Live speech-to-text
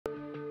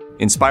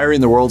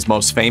inspiring the world's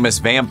most famous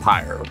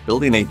vampire,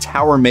 building a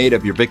tower made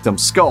of your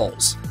victim's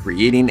skulls,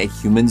 creating a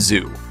human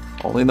zoo.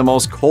 Only the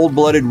most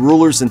cold-blooded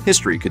rulers in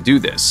history could do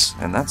this,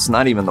 and that's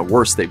not even the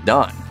worst they've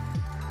done.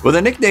 With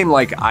a nickname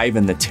like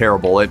Ivan the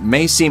Terrible, it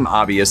may seem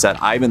obvious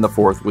that Ivan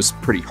IV was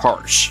pretty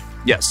harsh.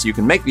 Yes, you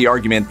can make the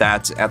argument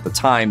that, at the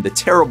time, the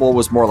Terrible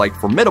was more like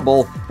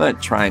formidable,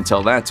 but try and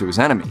tell that to his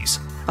enemies.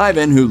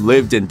 Ivan, who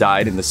lived and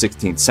died in the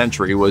 16th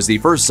century, was the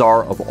first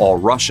Tsar of all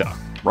Russia.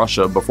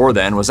 Russia, before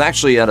then, was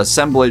actually an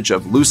assemblage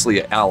of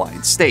loosely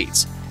allied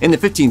states. In the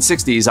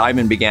 1560s,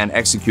 Ivan began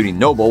executing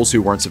nobles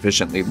who weren't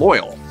sufficiently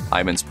loyal.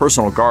 Ivan's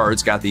personal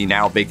guards got the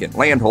now vacant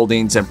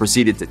landholdings and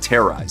proceeded to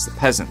terrorize the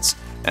peasants.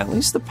 At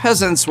least the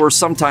peasants were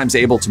sometimes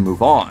able to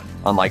move on,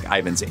 unlike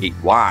Ivan's 8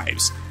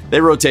 wives. They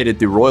rotated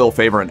through royal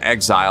favor and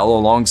exile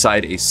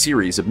alongside a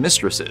series of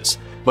mistresses.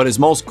 But his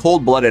most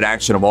cold-blooded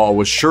action of all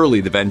was surely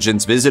the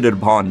vengeance visited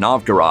upon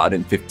Novgorod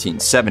in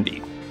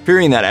 1570.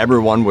 Fearing that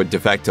everyone would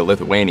defect to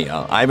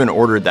Lithuania, Ivan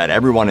ordered that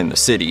everyone in the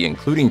city,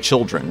 including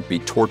children, be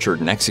tortured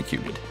and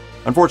executed.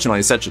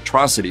 Unfortunately, such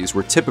atrocities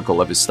were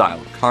typical of his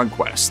style of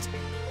conquest.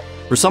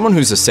 For someone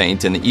who's a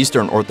saint in the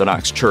Eastern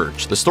Orthodox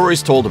Church, the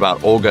stories told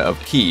about Olga of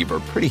Kiev are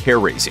pretty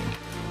hair-raising.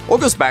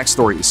 Olga's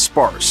backstory is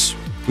sparse.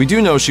 We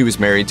do know she was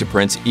married to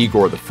Prince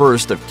Igor I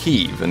of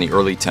Kiev in the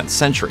early 10th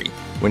century.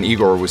 When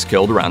Igor was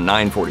killed around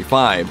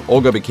 945,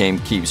 Olga became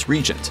Kiev's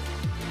regent.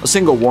 A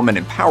single woman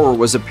in power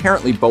was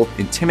apparently both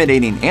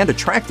intimidating and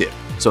attractive,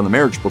 so the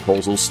marriage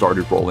proposals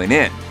started rolling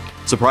in.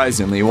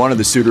 Surprisingly, one of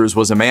the suitors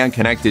was a man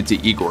connected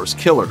to Igor's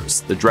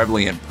killers, the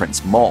Drevlian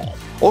Prince Mal.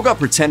 Olga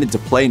pretended to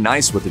play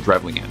nice with the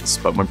Drevlians,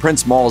 but when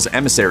Prince Mal's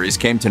emissaries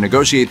came to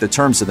negotiate the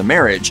terms of the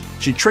marriage,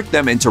 she tricked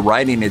them into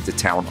riding into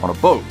town on a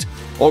boat.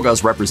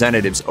 Olga's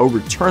representatives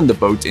overturned the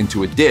boat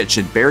into a ditch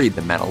and buried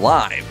the men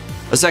alive.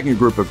 A second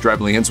group of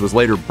Drevlians was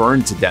later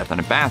burned to death in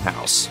a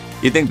bathhouse.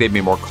 You'd think they'd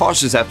be more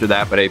cautious after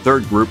that, but a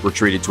third group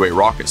retreated to a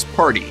raucous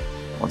party.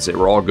 Once they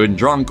were all good and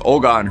drunk,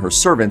 Olga and her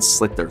servants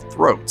slit their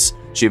throats.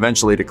 She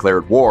eventually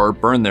declared war,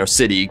 burned their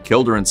city,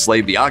 killed or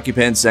enslaved the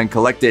occupants, and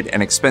collected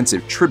an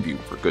expensive tribute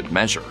for good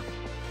measure.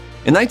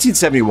 In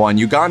 1971,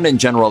 Ugandan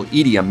General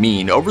Idi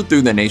Amin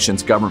overthrew the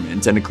nation's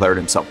government and declared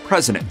himself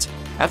president.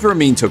 After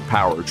Amin took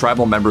power,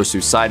 tribal members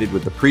who sided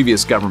with the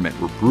previous government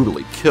were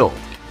brutally killed.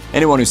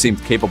 Anyone who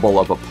seemed capable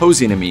of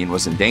opposing Amin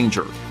was in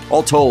danger.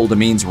 All told,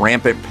 Amin's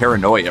rampant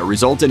paranoia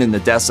resulted in the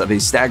deaths of a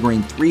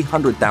staggering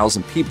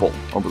 300,000 people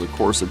over the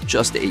course of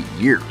just 8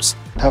 years.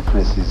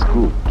 Toughness is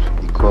good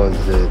because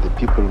the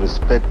people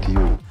respect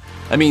you.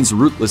 Amin's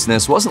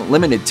ruthlessness wasn't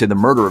limited to the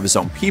murder of his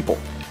own people.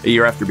 A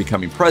year after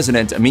becoming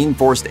president, Amin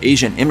forced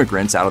Asian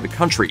immigrants out of the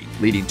country,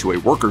 leading to a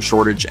worker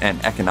shortage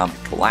and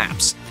economic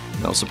collapse.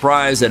 No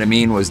surprise that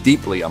Amin was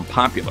deeply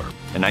unpopular.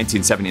 In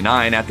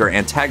 1979, after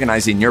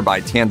antagonizing nearby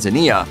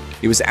Tanzania,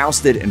 he was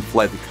ousted and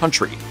fled the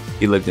country.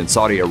 He lived in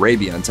Saudi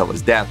Arabia until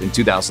his death in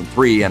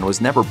 2003 and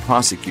was never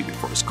prosecuted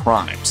for his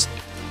crimes.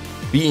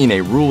 Being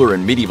a ruler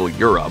in medieval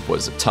Europe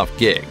was a tough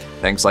gig.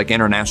 Things like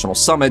international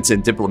summits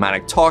and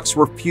diplomatic talks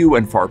were few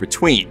and far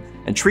between,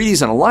 and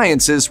treaties and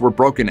alliances were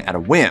broken at a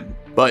whim.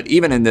 But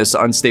even in this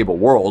unstable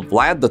world,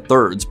 Vlad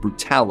III's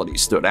brutality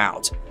stood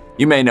out.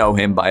 You may know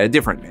him by a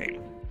different name.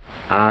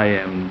 I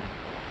am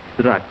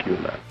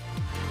Dracula.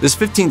 This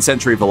 15th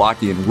century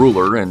Wallachian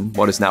ruler in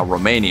what is now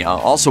Romania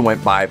also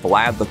went by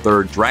Vlad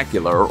III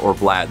Dracula or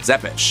Vlad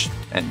Tepes.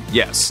 And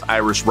yes,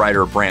 Irish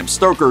writer Bram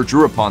Stoker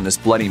drew upon this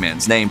bloody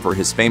man's name for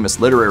his famous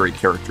literary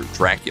character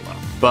Dracula.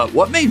 But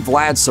what made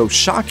Vlad so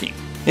shocking?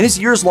 In his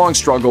years-long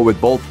struggle with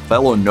both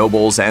fellow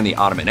nobles and the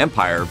Ottoman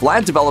Empire,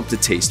 Vlad developed a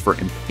taste for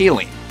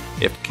impaling.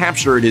 If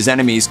captured, his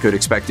enemies could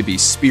expect to be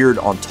speared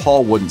on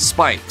tall wooden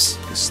spikes,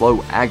 a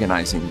slow,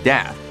 agonizing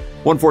death.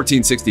 One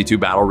 1462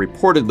 battle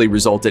reportedly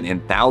resulted in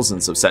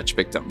thousands of such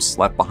victims,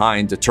 left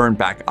behind to turn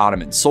back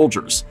Ottoman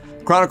soldiers.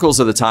 Chronicles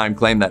of the time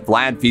claim that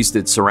Vlad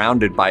feasted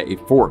surrounded by a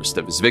forest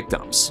of his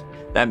victims.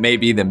 That may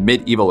be the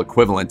medieval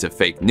equivalent of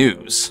fake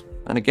news.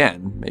 And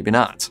again, maybe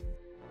not.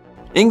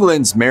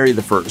 England's Mary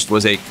I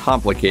was a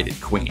complicated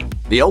queen.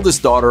 The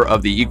eldest daughter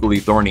of the equally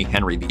thorny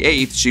Henry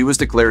VIII, she was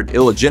declared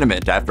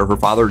illegitimate after her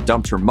father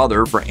dumped her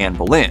mother for Anne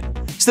Boleyn.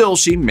 Still,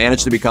 she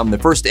managed to become the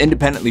first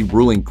independently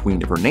ruling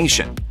queen of her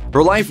nation.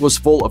 Her life was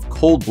full of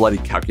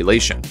cold-blooded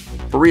calculation.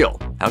 For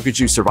real, how could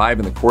you survive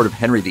in the court of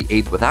Henry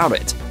VIII without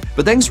it?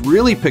 But things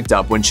really picked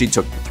up when she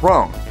took the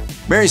throne.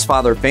 Mary's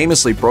father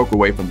famously broke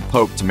away from the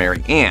Pope to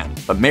marry Anne,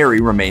 but Mary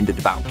remained a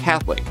devout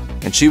Catholic,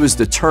 and she was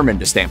determined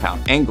to stamp out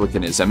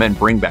Anglicanism and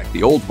bring back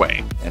the old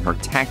way, and her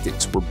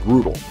tactics were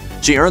brutal.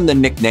 She earned the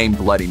nickname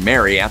Bloody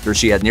Mary after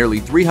she had nearly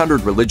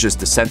 300 religious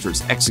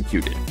dissenters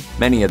executed.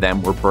 Many of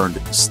them were burned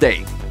at the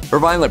stake. Her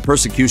violent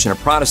persecution of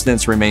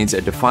Protestants remains a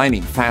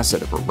defining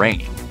facet of her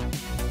reign.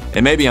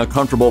 It may be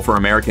uncomfortable for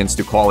Americans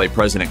to call a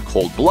president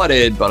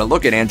cold-blooded, but a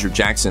look at Andrew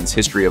Jackson's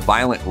history of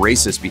violent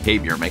racist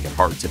behavior make it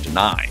hard to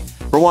deny.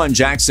 For one,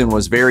 Jackson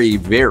was very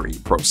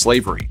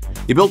pro-slavery.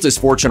 He built his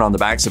fortune on the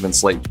backs of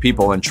enslaved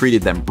people and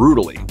treated them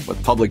brutally,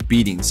 with public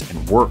beatings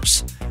and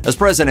worse. As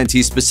president,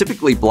 he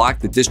specifically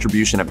blocked the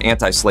distribution of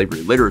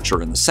anti-slavery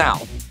literature in the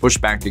South,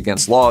 pushed back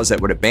against laws that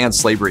would have banned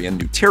slavery in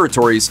new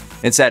territories,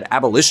 and said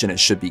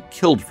abolitionists should be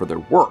killed for their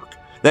work.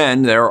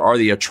 Then there are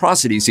the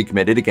atrocities he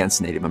committed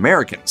against Native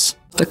Americans.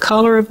 The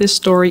color of this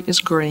story is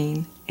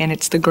green, and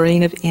it's the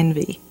green of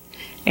envy,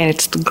 and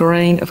it's the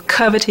green of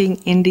coveting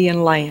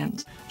Indian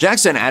lands.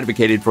 Jackson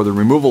advocated for the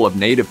removal of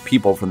Native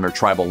people from their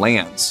tribal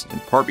lands, in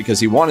part because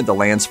he wanted the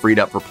lands freed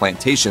up for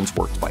plantations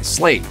worked by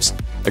slaves.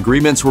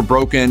 Agreements were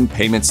broken,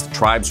 payments to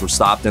tribes were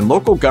stopped, and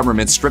local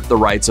governments stripped the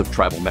rights of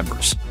tribal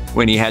members.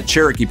 When he had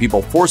Cherokee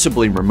people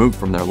forcibly removed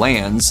from their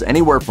lands,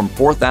 anywhere from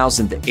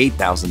 4,000 to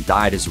 8,000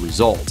 died as a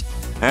result.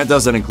 That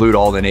doesn't include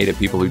all the Native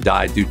people who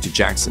died due to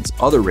Jackson's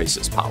other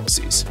racist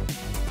policies.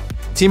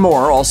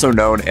 Timur, also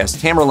known as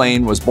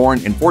Tamerlane, was born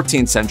in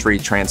 14th century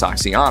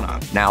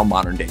Transoxiana, now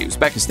modern-day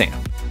Uzbekistan.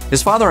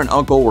 His father and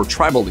uncle were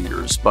tribal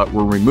leaders, but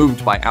were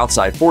removed by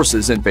outside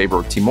forces in favor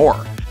of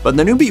Timur. But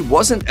the newbie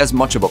wasn't as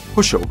much of a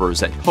pushover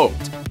as they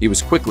hoped. He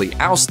was quickly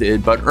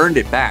ousted, but earned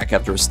it back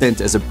after a stint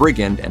as a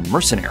brigand and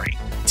mercenary.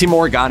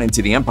 Timur got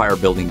into the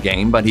empire-building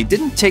game, but he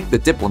didn't take the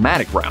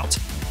diplomatic route.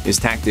 His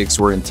tactics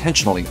were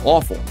intentionally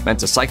awful, meant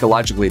to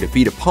psychologically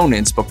defeat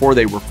opponents before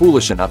they were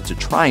foolish enough to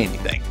try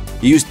anything.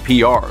 He used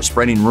PR,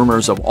 spreading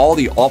rumors of all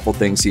the awful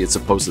things he had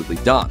supposedly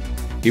done.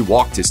 He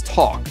walked his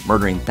talk,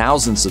 murdering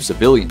thousands of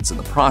civilians in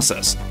the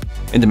process.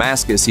 In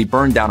Damascus, he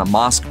burned down a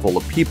mosque full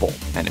of people,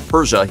 and in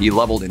Persia, he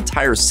leveled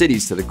entire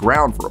cities to the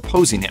ground for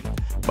opposing him.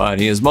 But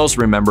he is most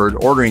remembered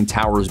ordering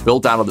towers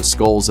built out of the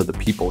skulls of the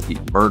people he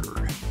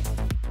murdered.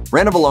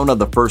 Ranavalona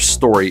I's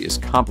story is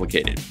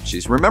complicated.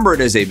 She's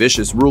remembered as a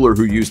vicious ruler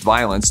who used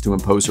violence to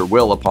impose her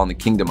will upon the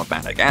kingdom of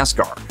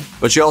Madagascar,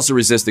 but she also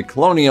resisted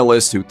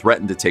colonialists who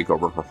threatened to take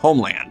over her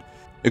homeland.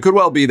 It could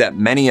well be that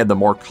many of the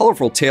more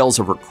colorful tales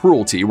of her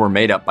cruelty were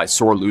made up by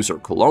sore loser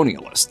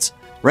colonialists.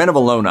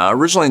 Ranavalona,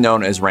 originally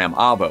known as Ram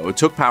Avo,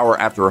 took power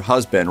after her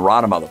husband,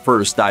 Radama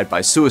I, died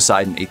by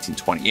suicide in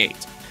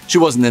 1828. She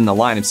wasn't in the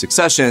line of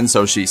succession,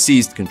 so she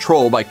seized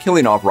control by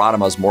killing off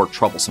Radama's more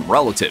troublesome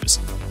relatives.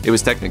 It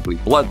was technically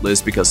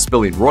bloodless because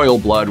spilling royal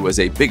blood was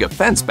a big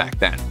offense back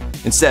then.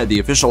 Instead, the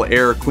official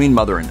heir, queen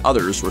mother, and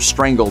others were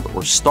strangled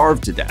or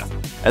starved to death.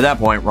 At that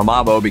point,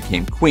 Ramavo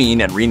became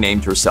queen and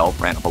renamed herself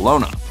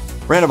Ranavalona.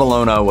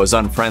 Ranavalona was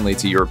unfriendly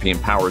to European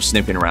powers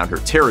sniffing around her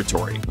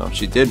territory, though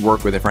she did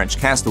work with a French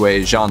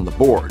castaway, Jean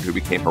Laborde, who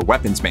became her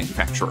weapons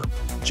manufacturer.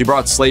 She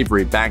brought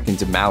slavery back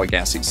into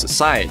Malagasy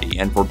society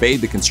and forbade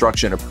the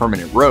construction of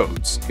permanent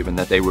roads, given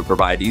that they would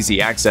provide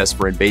easy access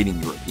for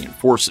invading European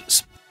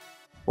forces.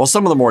 While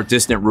some of the more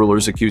distant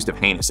rulers accused of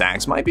heinous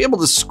acts might be able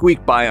to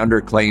squeak by under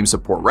claims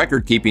of poor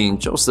record-keeping,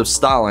 Joseph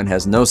Stalin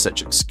has no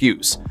such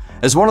excuse.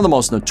 As one of the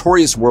most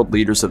notorious world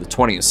leaders of the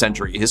 20th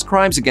century, his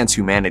crimes against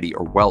humanity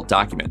are well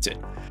documented.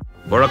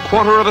 For a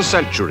quarter of a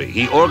century,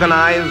 he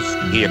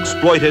organized, he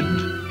exploited,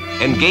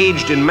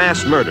 engaged in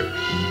mass murder,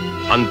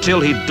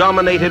 until he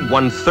dominated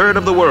 1/3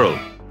 of the world.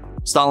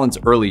 Stalin's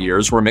early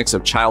years were a mix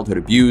of childhood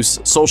abuse,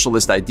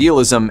 socialist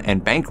idealism,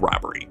 and bank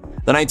robbery.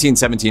 The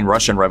 1917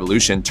 Russian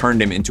Revolution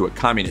turned him into a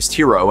communist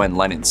hero and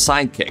Lenin's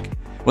sidekick.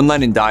 When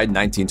Lenin died in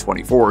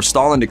 1924,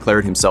 Stalin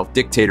declared himself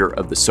dictator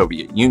of the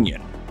Soviet Union.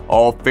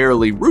 All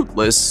fairly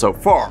rootless so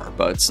far,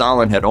 but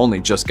Stalin had only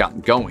just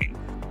gotten going.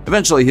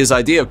 Eventually, his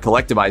idea of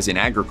collectivizing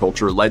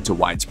agriculture led to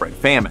widespread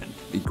famine.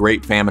 The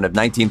Great Famine of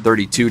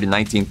 1932 to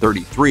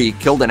 1933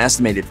 killed an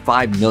estimated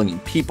 5 million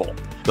people.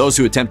 Those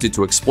who attempted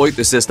to exploit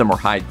the system or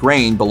hide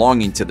grain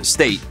belonging to the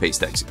state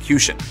faced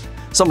execution.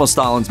 Some of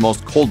Stalin's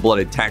most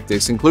cold-blooded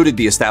tactics included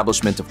the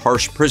establishment of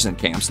harsh prison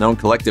camps known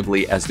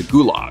collectively as the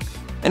Gulag.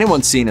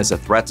 Anyone seen as a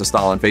threat to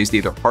Stalin faced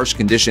either harsh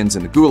conditions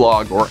in the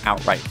Gulag or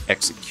outright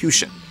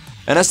execution.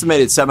 An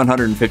estimated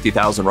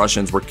 750,000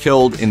 Russians were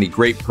killed in the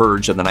Great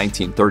Purge of the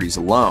 1930s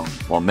alone,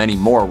 while many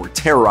more were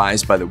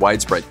terrorized by the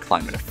widespread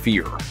climate of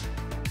fear.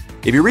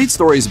 If you read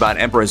stories about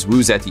Empress Wu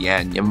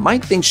Zetian, you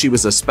might think she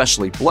was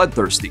especially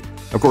bloodthirsty.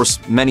 Of course,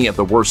 many of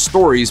the worst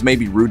stories may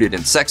be rooted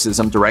in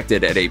sexism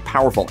directed at a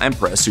powerful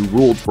empress who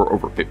ruled for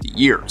over 50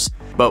 years.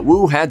 But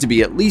Wu had to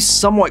be at least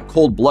somewhat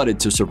cold-blooded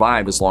to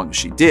survive as long as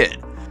she did.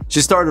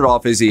 She started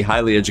off as a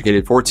highly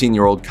educated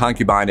 14-year-old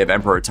concubine of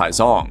Emperor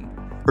Taizong.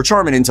 Her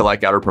charm and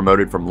intellect got her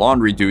promoted from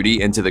laundry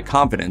duty into the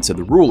confidence of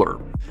the ruler.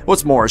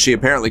 What's more, she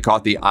apparently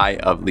caught the eye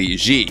of Li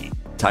Ji,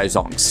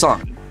 Taizong's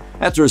son.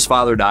 After his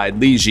father died,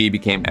 Li Ji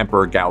became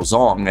Emperor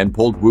Gaozong and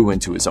pulled Wu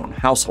into his own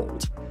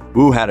household.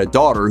 Wu had a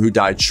daughter who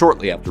died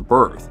shortly after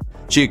birth.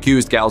 She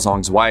accused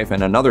Gaozong's wife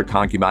and another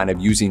concubine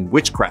of using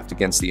witchcraft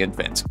against the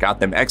infant, got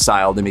them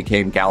exiled, and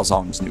became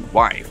Gaozong's new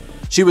wife.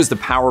 She was the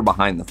power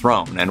behind the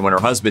throne, and when her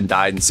husband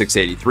died in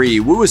 683,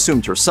 Wu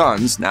assumed her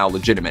sons, now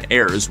legitimate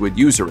heirs, would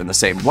use her in the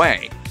same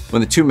way.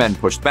 When the two men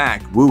pushed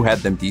back, Wu had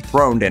them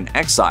dethroned and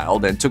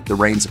exiled and took the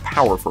reins of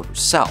power for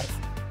herself.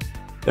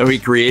 Though he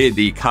created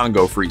the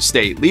Congo Free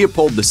State,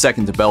 Leopold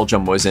II of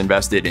Belgium was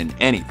invested in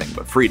anything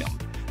but freedom.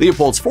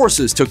 Leopold's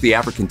forces took the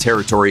African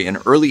territory in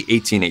early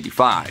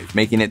 1885,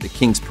 making it the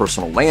king's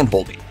personal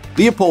landholding.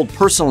 Leopold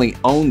personally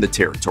owned the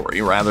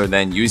territory rather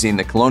than using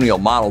the colonial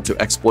model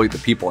to exploit the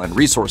people and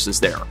resources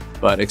there,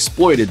 but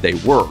exploited they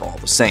were all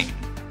the same.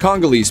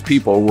 Congolese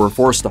people were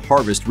forced to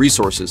harvest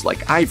resources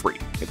like ivory.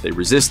 If they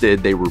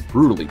resisted, they were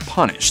brutally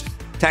punished.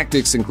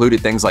 Tactics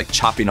included things like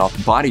chopping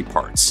off body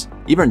parts.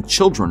 Even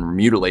children were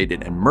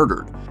mutilated and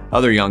murdered.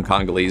 Other young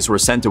Congolese were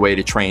sent away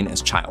to train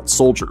as child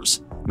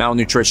soldiers.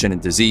 Malnutrition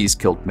and disease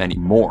killed many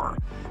more.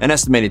 An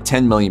estimated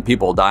 10 million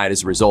people died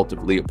as a result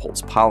of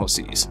Leopold's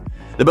policies.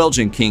 The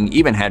Belgian king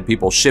even had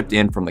people shipped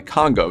in from the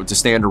Congo to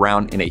stand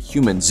around in a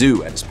human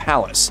zoo at his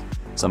palace.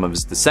 Some of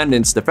his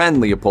descendants defend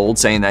Leopold,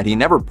 saying that he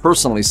never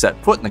personally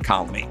set foot in the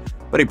colony,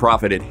 but he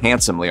profited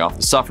handsomely off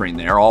the suffering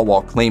there, all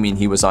while claiming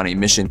he was on a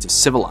mission to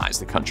civilize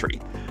the country.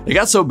 It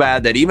got so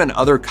bad that even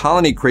other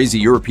colony-crazy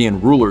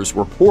European rulers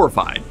were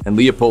horrified, and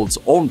Leopold's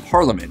own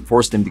parliament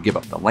forced him to give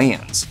up the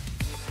lands.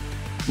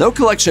 No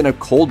collection of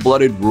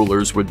cold-blooded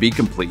rulers would be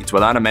complete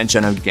without a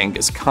mention of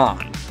Genghis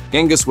Khan.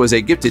 Genghis was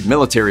a gifted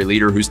military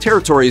leader whose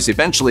territories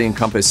eventually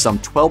encompassed some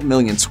 12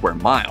 million square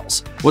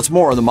miles. What's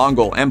more, the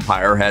Mongol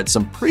Empire had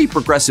some pretty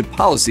progressive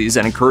policies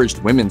that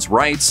encouraged women's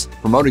rights,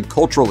 promoted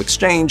cultural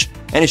exchange,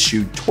 and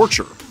eschewed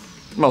torture,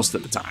 most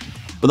of the time.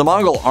 But the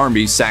Mongol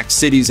army sacked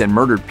cities and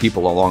murdered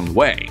people along the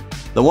way.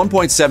 The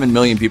 1.7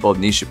 million people of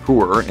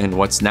Nishapur, in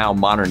what's now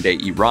modern-day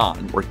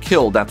Iran, were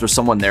killed after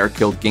someone there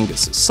killed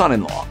Genghis'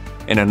 son-in-law.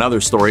 In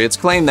another story, it's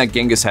claimed that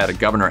Genghis had a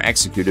governor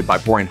executed by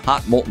pouring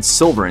hot molten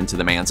silver into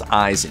the man's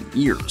eyes and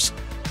ears.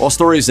 While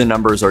stories and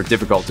numbers are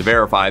difficult to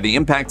verify, the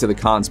impact of the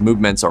Khan's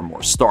movements are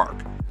more stark.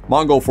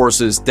 Mongol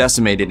forces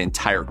decimated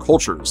entire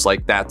cultures,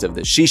 like that of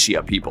the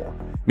Shishia people.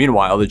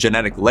 Meanwhile, the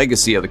genetic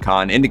legacy of the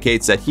Khan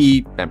indicates that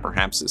he, and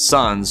perhaps his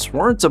sons,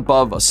 weren't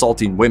above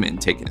assaulting women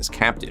taken as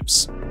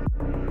captives.